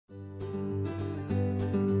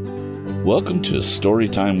Welcome to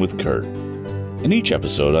Storytime with Kurt. In each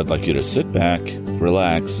episode, I'd like you to sit back,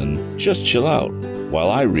 relax, and just chill out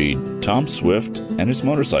while I read Tom Swift and His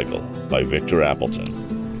Motorcycle by Victor Appleton.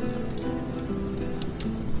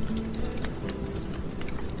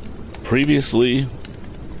 Previously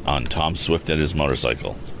on Tom Swift and His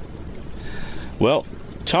Motorcycle. Well,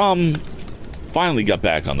 Tom finally got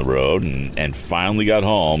back on the road and finally got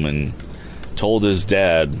home and told his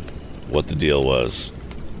dad what the deal was.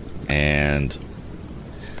 And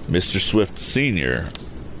Mr. Swift Sr.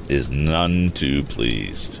 is none too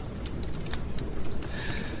pleased.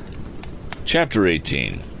 Chapter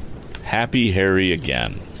 18. Happy Harry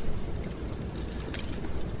Again.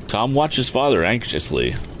 Tom watched his father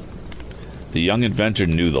anxiously. The young inventor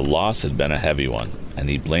knew the loss had been a heavy one, and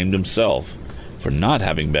he blamed himself for not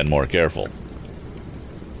having been more careful.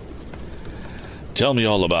 "Tell me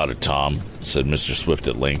all about it, Tom," said Mr. Swift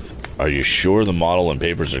at length. "Are you sure the model and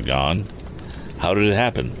papers are gone? How did it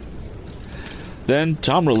happen?" Then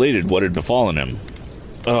Tom related what had befallen him.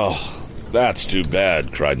 "Oh, that's too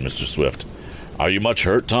bad," cried Mr. Swift. "Are you much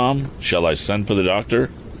hurt, Tom? Shall I send for the doctor?"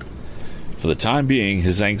 For the time being,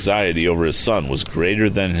 his anxiety over his son was greater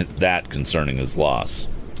than that concerning his loss.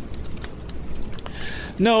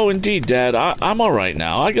 "No, indeed, Dad. I'm all right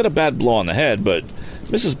now. I got a bad blow on the head, but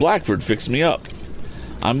Mrs. Blackford fixed me up.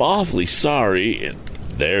 I'm awfully sorry."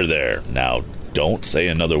 There. Now, don't say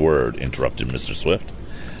another word," interrupted Mr. Swift.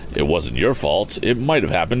 "It wasn't your fault. It might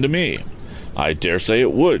have happened to me. I dare say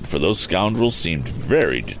it would, for those scoundrels seemed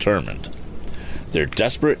very determined. They're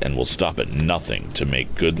desperate and will stop at nothing to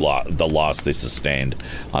make good the loss they sustained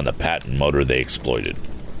on the patent motor they exploited.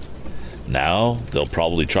 Now, they'll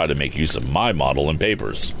probably try to make use of my model and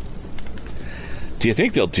papers." "Do you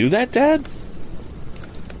think they'll do that, Dad?"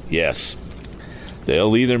 "Yes.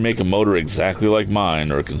 They'll either make a motor exactly like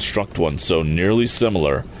mine or construct one so nearly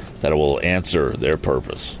similar that it will answer their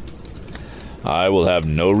purpose. I will have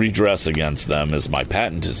no redress against them as my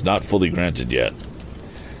patent is not fully granted yet.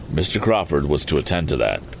 Mr. Crawford was to attend to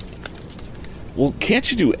that." "Well,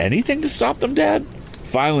 can't you do anything to stop them, Dad?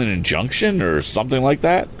 File an injunction or something like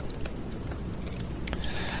that?"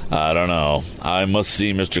 "I don't know. I must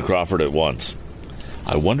see Mr. Crawford at once.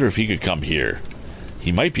 I wonder if he could come here.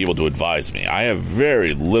 He might be able to advise me. I have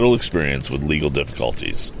very little experience with legal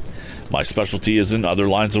difficulties. My specialty is in other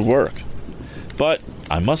lines of work. But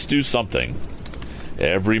I must do something.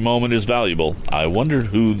 Every moment is valuable. I wondered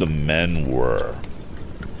who the men were."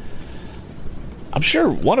 "I'm sure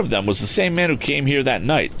one of them was the same man who came here that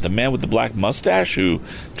night, the man with the black mustache who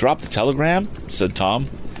dropped the telegram," said Tom.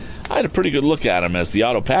 "I had a pretty good look at him as the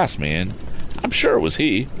auto passed me, and I'm sure it was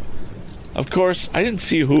he. Of course, I didn't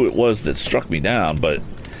see who it was that struck me down, but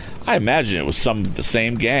I imagine it was some of the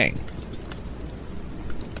same gang."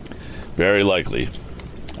 "Very likely.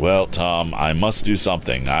 Well, Tom, I must do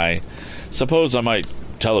something. I suppose I might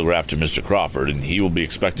telegraph to Mr. Crawford, and he will be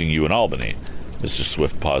expecting you in Albany." Mr.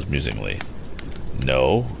 Swift paused musingly.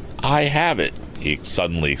 "No, I have it," he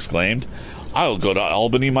suddenly exclaimed. "I'll go to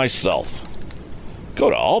Albany myself." "Go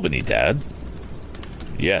to Albany, Dad?"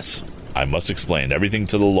 "Yes. I must explain everything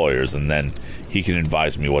to the lawyers, and then he can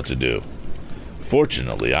advise me what to do.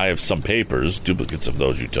 Fortunately, I have some papers, duplicates of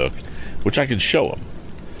those you took, which I can show him.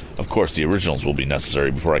 Of course, the originals will be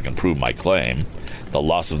necessary before I can prove my claim. The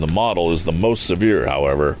loss of the model is the most severe,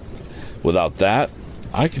 however. Without that,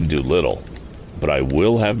 I can do little. But I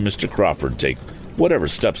will have Mr. Crawford take whatever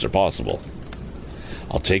steps are possible.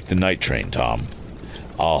 I'll take the night train, Tom.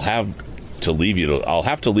 I'll have to leave you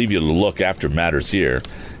to look after matters here,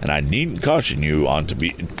 and I needn't caution you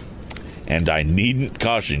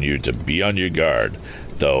to be on your guard,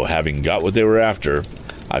 though having got what they were after,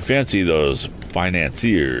 I fancy those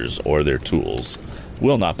financiers or their tools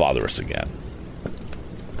will not bother us again."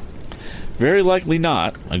 "Very likely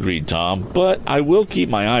not," agreed Tom, "but I will keep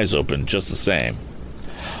my eyes open just the same.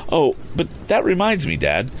 Oh, but that reminds me,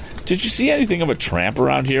 Dad, did you see anything of a tramp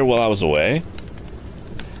around here while I was away?"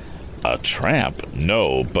 "A tramp?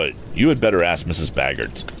 No, but you had better ask Mrs.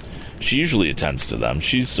 Baggert. She usually attends to them.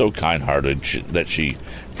 She's so kind-hearted that she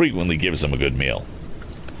frequently gives them a good meal."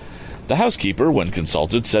 The housekeeper, when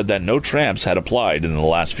consulted, said that no tramps had applied in the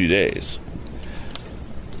last few days.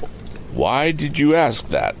 "Why did you ask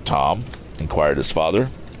that, Tom?" inquired his father.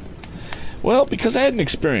 "Well, because I had an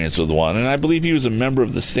experience with one, and I believe he was a member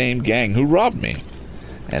of the same gang who robbed me."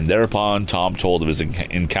 And thereupon Tom told of his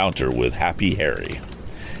encounter with Happy Harry,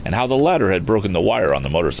 and how the latter had broken the wire on the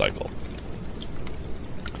motorcycle.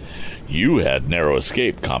 "You had narrow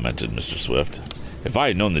escape," commented Mr. Swift. "If I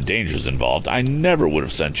had known the dangers involved, I never would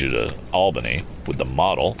have sent you to Albany with the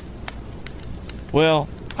model." "Well,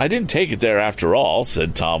 I didn't take it there after all,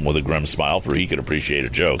 said Tom with a grim smile, for he could appreciate a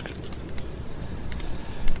joke.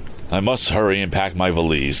 I must hurry and pack my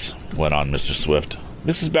valise, went on Mr. Swift.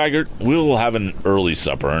 Mrs. Baggert, we will have an early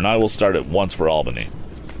supper, and I will start at once for Albany.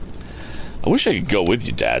 I wish I could go with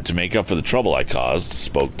you, Dad, to make up for the trouble I caused,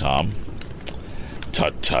 spoke Tom.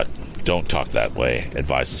 Tut, tut, don't talk that way,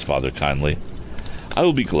 advised his father kindly. I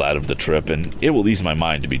will be glad of the trip, and it will ease my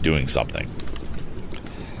mind to be doing something.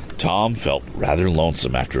 Tom felt rather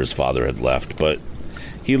lonesome after his father had left, but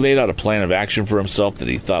he laid out a plan of action for himself that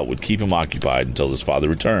he thought would keep him occupied until his father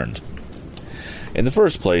returned. In the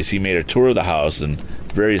first place, he made a tour of the house and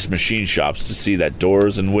various machine shops to see that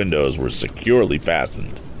doors and windows were securely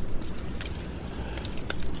fastened.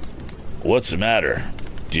 What's the matter?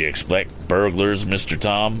 Do you expect burglars, Mr.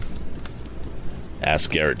 Tom?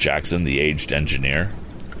 Asked Garrett Jackson, the aged engineer.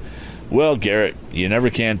 Well, Garrett, you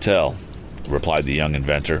never can tell, replied the young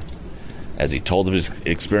inventor, as he told of his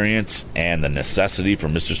experience and the necessity for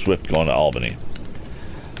Mr. Swift going to Albany.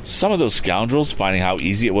 Some of those scoundrels, finding how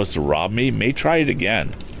easy it was to rob me, may try it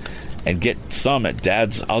again and get some at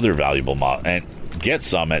Dad's other valuable models.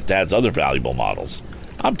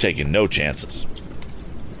 I'm taking no chances.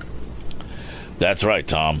 That's right,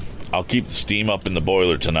 Tom. I'll keep the steam up in the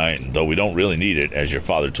boiler tonight, and though we don't really need it, as your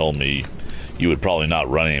father told me you would probably not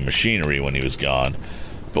run any machinery when he was gone,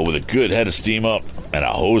 but with a good head of steam up and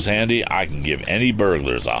a hose handy, I can give any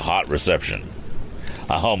burglars a hot reception.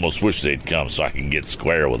 I almost wish they'd come so I can get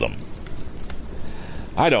square with them.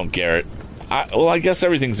 I don't, Garrett. I guess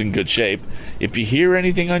everything's in good shape. If you hear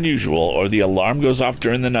anything unusual or the alarm goes off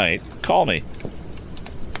during the night, call me.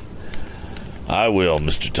 I will,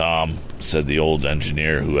 Mr. Tom, said the old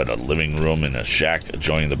engineer, who had a living room in a shack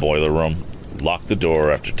adjoining the boiler room, locked the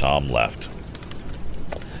door after Tom left.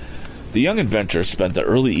 The young inventor spent the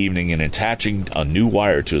early evening in attaching a new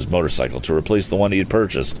wire to his motorcycle to replace the one he had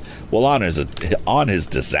purchased while on his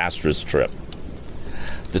disastrous trip.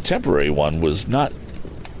 The temporary one was not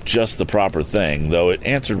just the proper thing, though it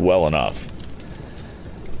answered well enough.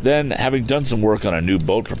 Then, having done some work on a new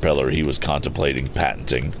boat propeller he was contemplating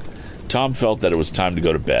patenting, Tom felt that it was time to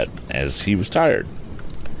go to bed, as he was tired.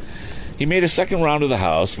 He made a second round of the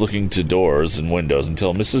house, looking to doors and windows,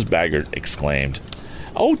 until Mrs. Baggert exclaimed,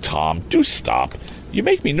 "Oh, Tom, do stop. You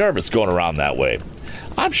make me nervous going around that way.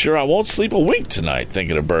 I'm sure I won't sleep a wink tonight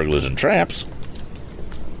thinking of burglars and tramps."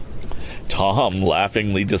 Tom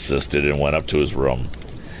laughingly desisted and went up to his room.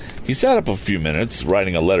 He sat up a few minutes,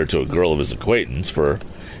 writing a letter to a girl of his acquaintance, for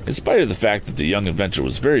in spite of the fact that the young inventor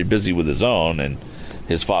was very busy with his own and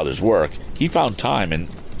his father's work, he found time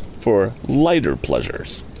for lighter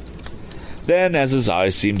pleasures. Then, as his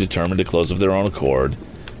eyes seemed determined to close of their own accord,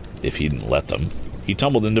 if he didn't let them, he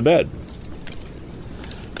tumbled into bed.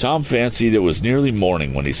 Tom fancied it was nearly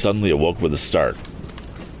morning when he suddenly awoke with a start.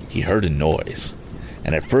 He heard a noise,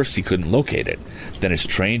 and at first he couldn't locate it. Then his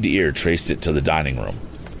trained ear traced it to the dining room.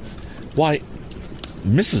 Why,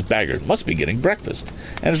 Mrs. Baggert must be getting breakfast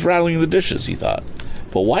and is rattling the dishes, he thought.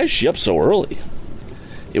 But why is she up so early?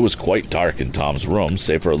 It was quite dark in Tom's room,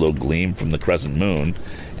 save for a little gleam from the crescent moon,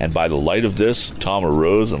 and by the light of this, Tom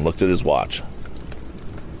arose and looked at his watch.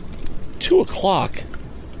 2:00,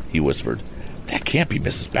 he whispered. That can't be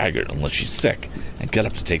Mrs. Baggert unless she's sick and got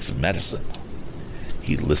up to take some medicine.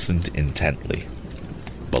 He listened intently.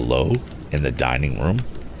 Below, in the dining room,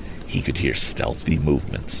 he could hear stealthy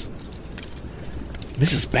movements.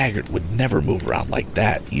 Mrs. Baggert would never move around like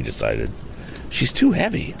that, he decided. She's too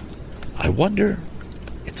heavy. I wonder...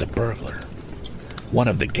 It's a burglar. One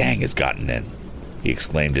of the gang has gotten in, he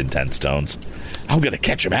exclaimed in tense tones. I'm going to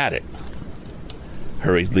catch him at it.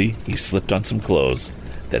 Hurriedly, he slipped on some clothes.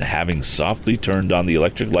 Then, having softly turned on the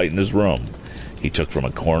electric light in his room, he took from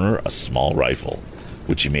a corner a small rifle,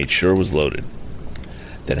 which he made sure was loaded.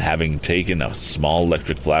 Then, having taken a small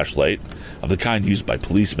electric flashlight, of the kind used by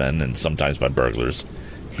policemen and sometimes by burglars,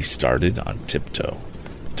 he started on tiptoe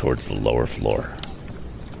towards the lower floor.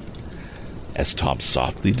 As Tom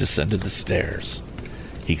softly descended the stairs,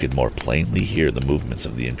 he could more plainly hear the movements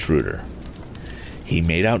of the intruder. He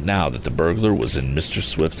made out now that the burglar was in Mr.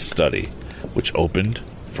 Swift's study, which opened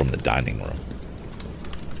from the dining room.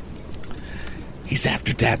 He's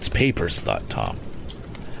after Dad's papers, thought Tom.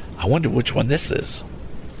 I wonder which one this is.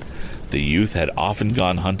 The youth had often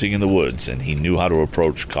gone hunting in the woods, and he knew how to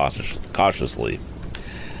approach cautiously.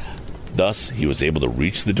 Thus, he was able to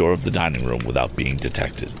reach the door of the dining room without being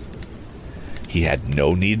detected. He had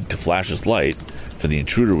no need to flash his light, for the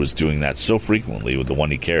intruder was doing that so frequently with the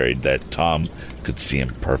one he carried that Tom could see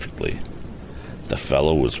him perfectly. The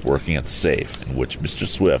fellow was working at the safe in which Mr.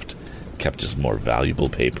 Swift kept his more valuable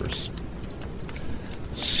papers.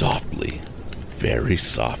 Softly, Very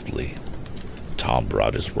softly, Tom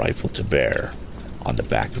brought his rifle to bear on the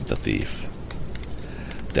back of the thief.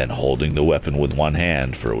 Then, holding the weapon with one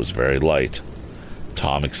hand, for it was very light,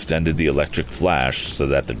 Tom extended the electric flash so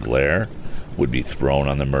that the glare would be thrown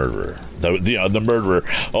on the murderer. The murderer,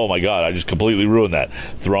 oh my God, I just completely ruined that.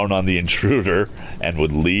 Thrown on the intruder and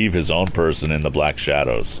would leave his own person in the black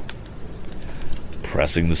shadows.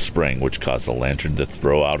 Pressing the spring, which caused the lantern to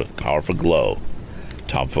throw out a powerful glow,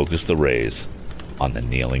 Tom focused the rays on the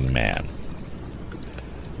kneeling man.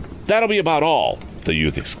 "That'll be about all," the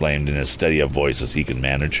youth exclaimed in as steady a voice as he could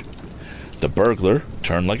manage. The burglar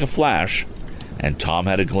turned like a flash, and Tom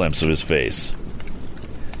had a glimpse of his face.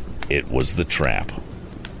 It was the tramp,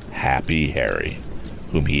 Happy Harry,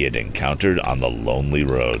 whom he had encountered on the lonely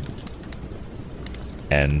road.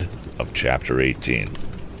 End of chapter 18.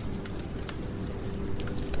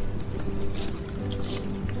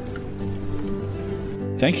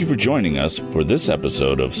 Thank you for joining us for this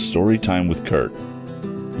episode of Storytime with Kurt.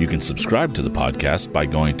 You can subscribe to the podcast by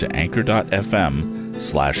going to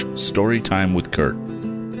anchor.fm/storytimewithkurt.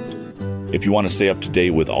 If you want to stay up to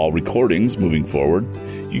date with all recordings moving forward,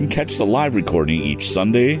 you can catch the live recording each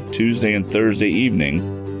Sunday, Tuesday, and Thursday evening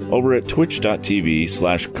over at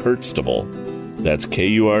twitch.tv/Kurtstable. That's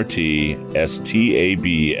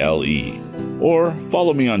KURTSTABLE. Or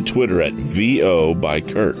follow me on Twitter at VO by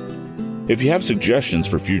Kurt. If you have suggestions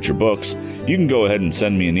for future books, you can go ahead and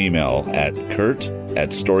send me an email at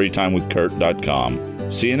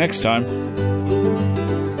kurt@storytimewithkurt.com. See you next time.